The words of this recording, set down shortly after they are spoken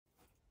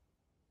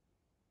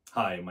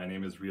Hi, my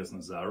name is Rias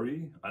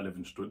Nazary. I live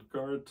in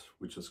Stuttgart,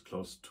 which is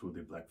close to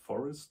the Black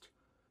Forest,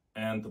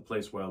 and the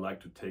place where I like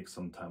to take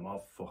some time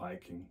off for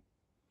hiking.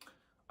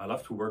 I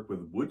love to work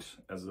with wood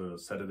as a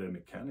Saturday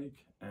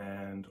mechanic,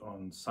 and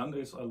on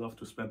Sundays I love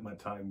to spend my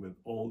time with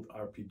old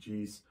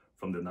RPGs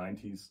from the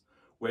 90s,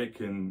 where you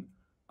can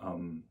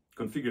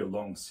configure a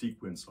long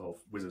sequence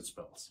of wizard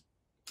spells.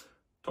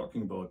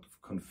 Talking about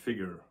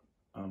configure,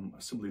 I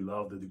simply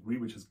love the degree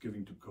which is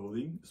given to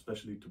coding,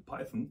 especially to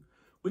Python,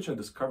 which I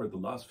discovered the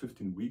last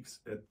 15 weeks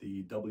at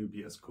the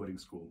WBS coding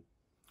school.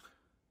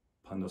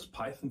 Pandas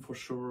Python for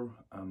sure,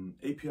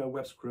 API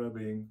web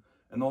scrubbing,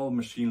 and all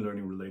machine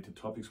learning related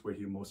topics were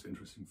here most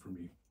interesting for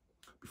me.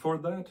 Before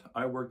that,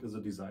 I worked as a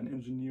design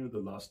engineer the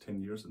last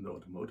 10 years in the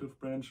automotive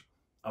branch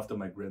after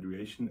my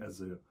graduation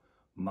as a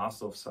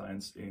Master of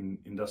Science in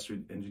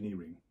Industrial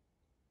Engineering.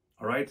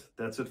 All right,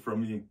 that's it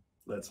from me.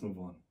 Let's move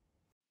on.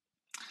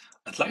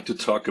 I'd like to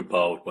talk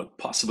about what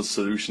possible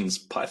solutions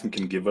Python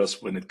can give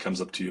us when it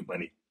comes up to your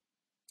money.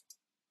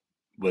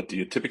 What do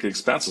your typical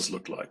expenses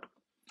look like?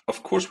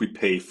 Of course, we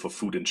pay for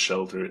food and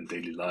shelter in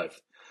daily life.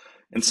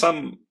 And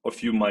some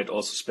of you might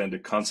also spend a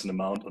constant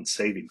amount on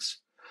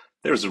savings.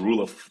 There's a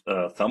rule of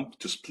thumb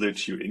to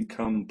split your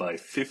income by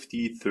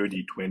 50,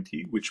 30,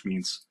 20, which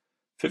means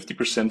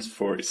 50%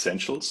 for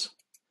essentials,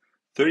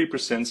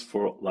 30%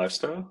 for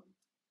lifestyle,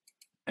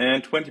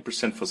 and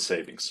 20% for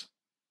savings.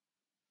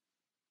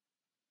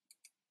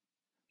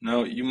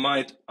 Now, you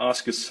might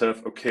ask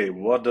yourself, okay,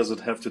 what does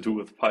it have to do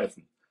with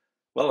Python?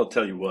 Well, I'll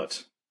tell you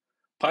what.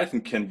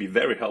 Python can be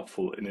very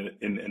helpful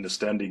in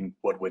understanding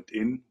what went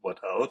in, what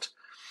out,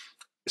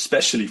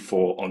 especially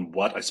for on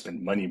what I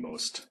spend money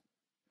most.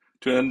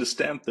 To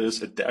understand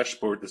this, a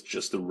dashboard is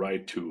just the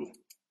right tool.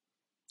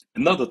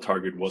 Another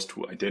target was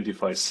to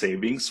identify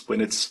savings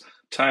when it's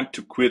time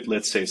to quit,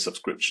 let's say,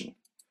 subscription.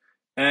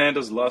 And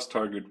as last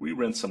target, we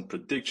ran some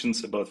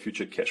predictions about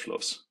future cash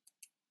flows.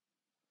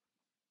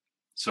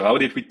 So how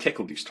did we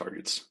tackle these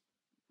targets?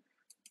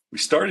 We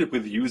started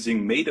with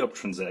using made-up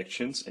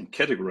transactions and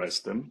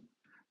categorized them.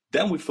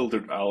 Then we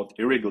filtered out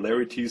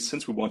irregularities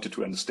since we wanted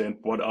to understand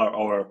what are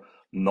our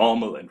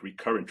normal and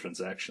recurrent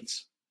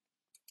transactions.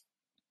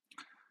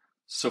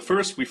 So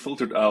first we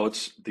filtered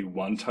out the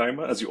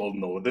one-timer, as you all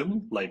know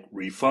them, like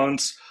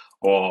refunds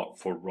or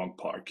for wrong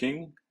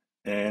parking.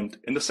 And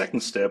in the second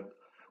step,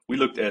 we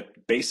looked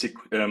at basic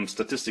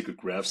statistical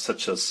graphs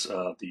such as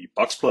the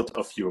box plot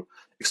of your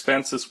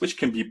expenses, which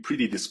can be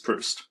pretty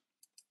dispersed.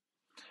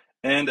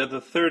 And at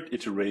the third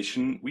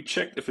iteration, we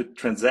checked if a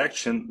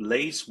transaction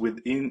lays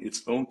within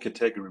its own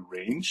category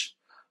range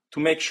to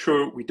make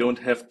sure we don't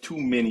have too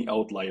many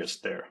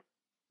outliers there.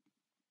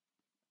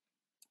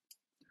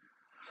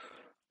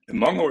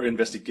 Among our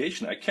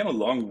investigation, I came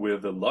along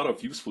with a lot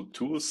of useful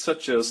tools,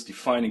 such as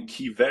defining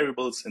key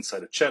variables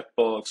inside a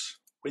chatbot.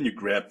 When you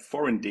grab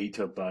foreign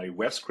data by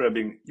web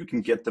scrubbing, you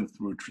can get them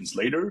through a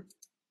translator.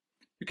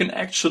 You can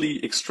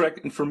actually extract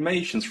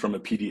information from a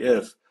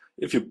PDF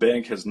if your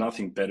bank has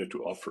nothing better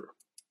to offer.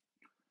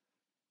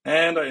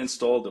 And I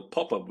installed a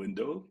pop-up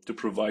window to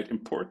provide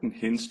important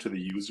hints to the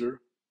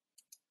user.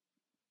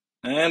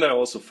 And I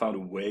also found a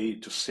way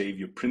to save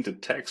your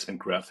printed text and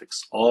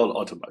graphics, all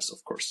automized,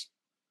 of course.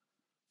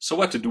 So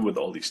what to do with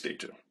all these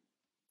data?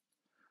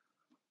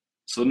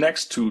 So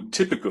next to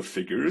typical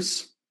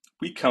figures,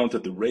 we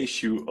counted the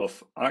ratio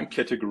of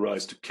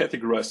uncategorized to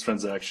categorized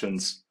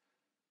transactions,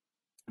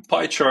 a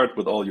pie chart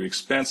with all your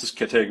expenses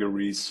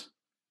categories,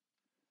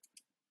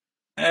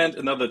 and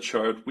another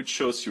chart which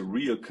shows your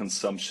real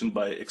consumption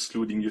by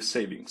excluding your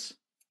savings.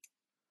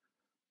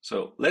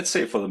 So let's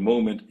say for the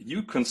moment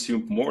you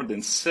consumed more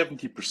than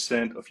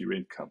 70% of your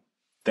income.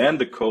 Then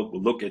the code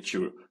will look at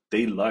your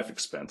daily life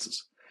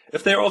expenses.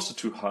 If they're also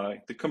too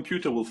high, the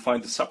computer will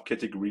find the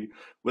subcategory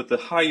with the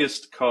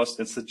highest cost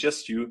and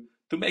suggest you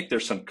to make there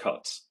some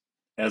cuts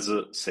as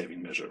a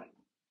saving measure.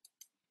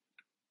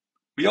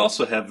 We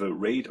also have a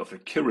rate of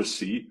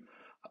accuracy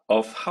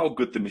of how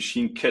good the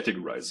machine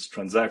categorizes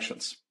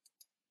transactions.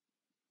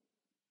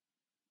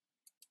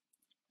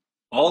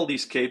 All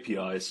these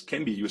KPIs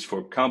can be used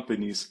for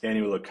companies'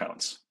 annual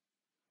accounts.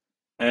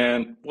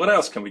 And what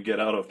else can we get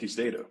out of these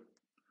data?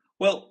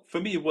 Well, for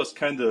me, it was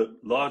kind of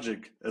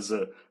logic as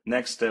a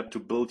next step to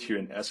build here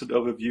an asset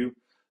overview,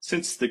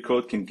 since the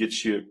code can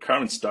get you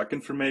current stock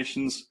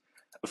informations,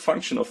 a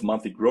function of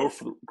monthly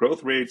growth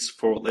rates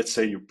for, let's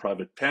say, your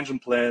private pension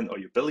plan or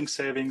your billing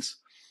savings,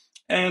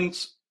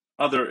 and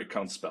other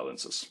accounts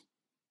balances.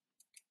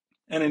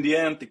 And in the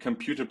end, the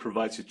computer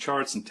provides you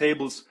charts and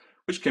tables,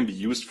 which can be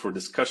used for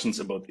discussions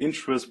about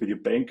interest with your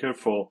banker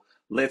for,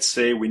 let's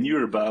say, when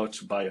you're about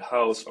to buy a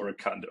house or a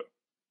condo.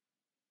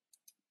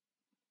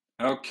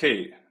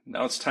 Okay,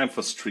 now it's time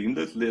for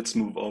Streamlit. Let's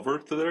move over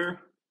to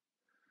there.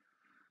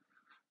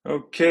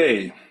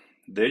 Okay,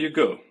 there you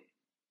go.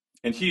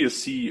 And here you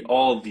see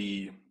all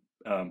the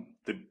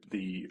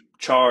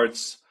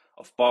charts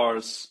of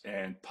bars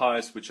and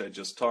pies, which I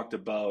just talked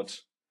about.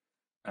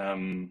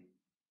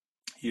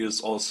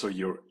 Here's also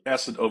your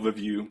asset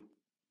overview.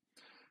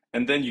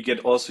 And then you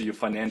get also your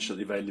financial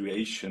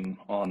evaluation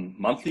on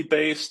monthly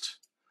based,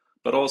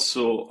 but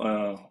also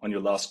on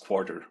your last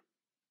quarter.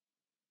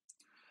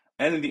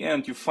 And in the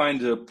end, you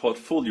find a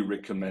portfolio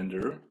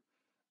recommender,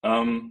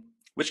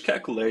 which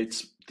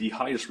calculates the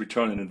highest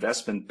return on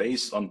investment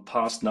based on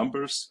past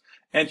numbers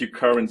and your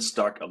current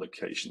stock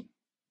allocation.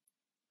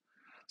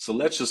 So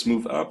let's just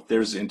move up.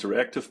 There's the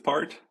interactive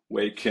part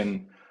where you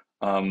can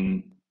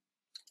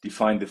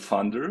define the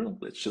funder.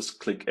 Let's just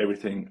click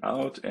everything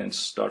out and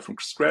start from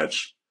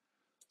scratch.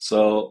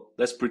 So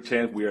let's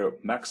pretend we are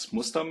Max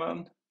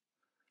Mustermann,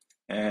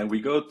 and we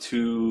go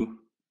to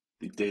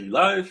the daily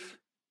life,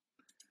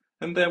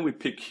 and then we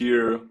pick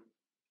here,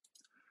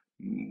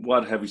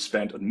 what have we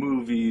spent on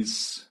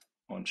movies,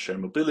 on share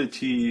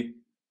mobility,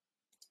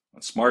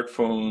 on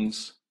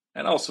smartphones,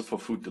 and also for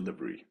food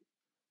delivery.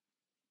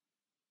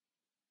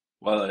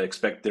 Well, I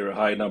expect there are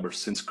high numbers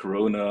since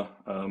Corona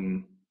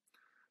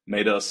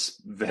made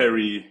us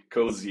very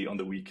cozy on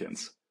the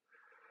weekends.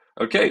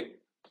 Okay,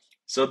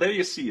 so there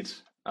you see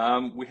it.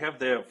 We have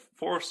there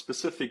 4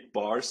 specific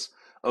bars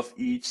of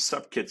each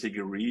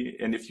subcategory,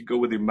 and if you go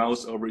with your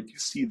mouse over it, you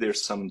see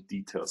there's some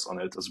details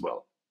on it as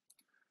well.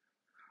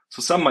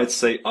 So some might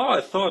say, oh,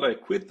 I thought I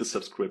quit the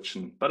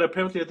subscription, but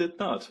apparently I did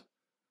not.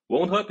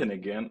 Won't happen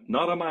again,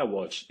 not on my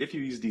watch, if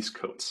you use these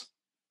codes.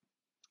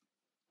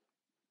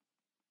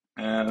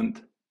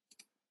 And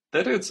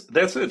that's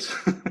it.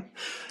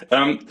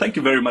 Thank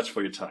you very much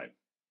for your time.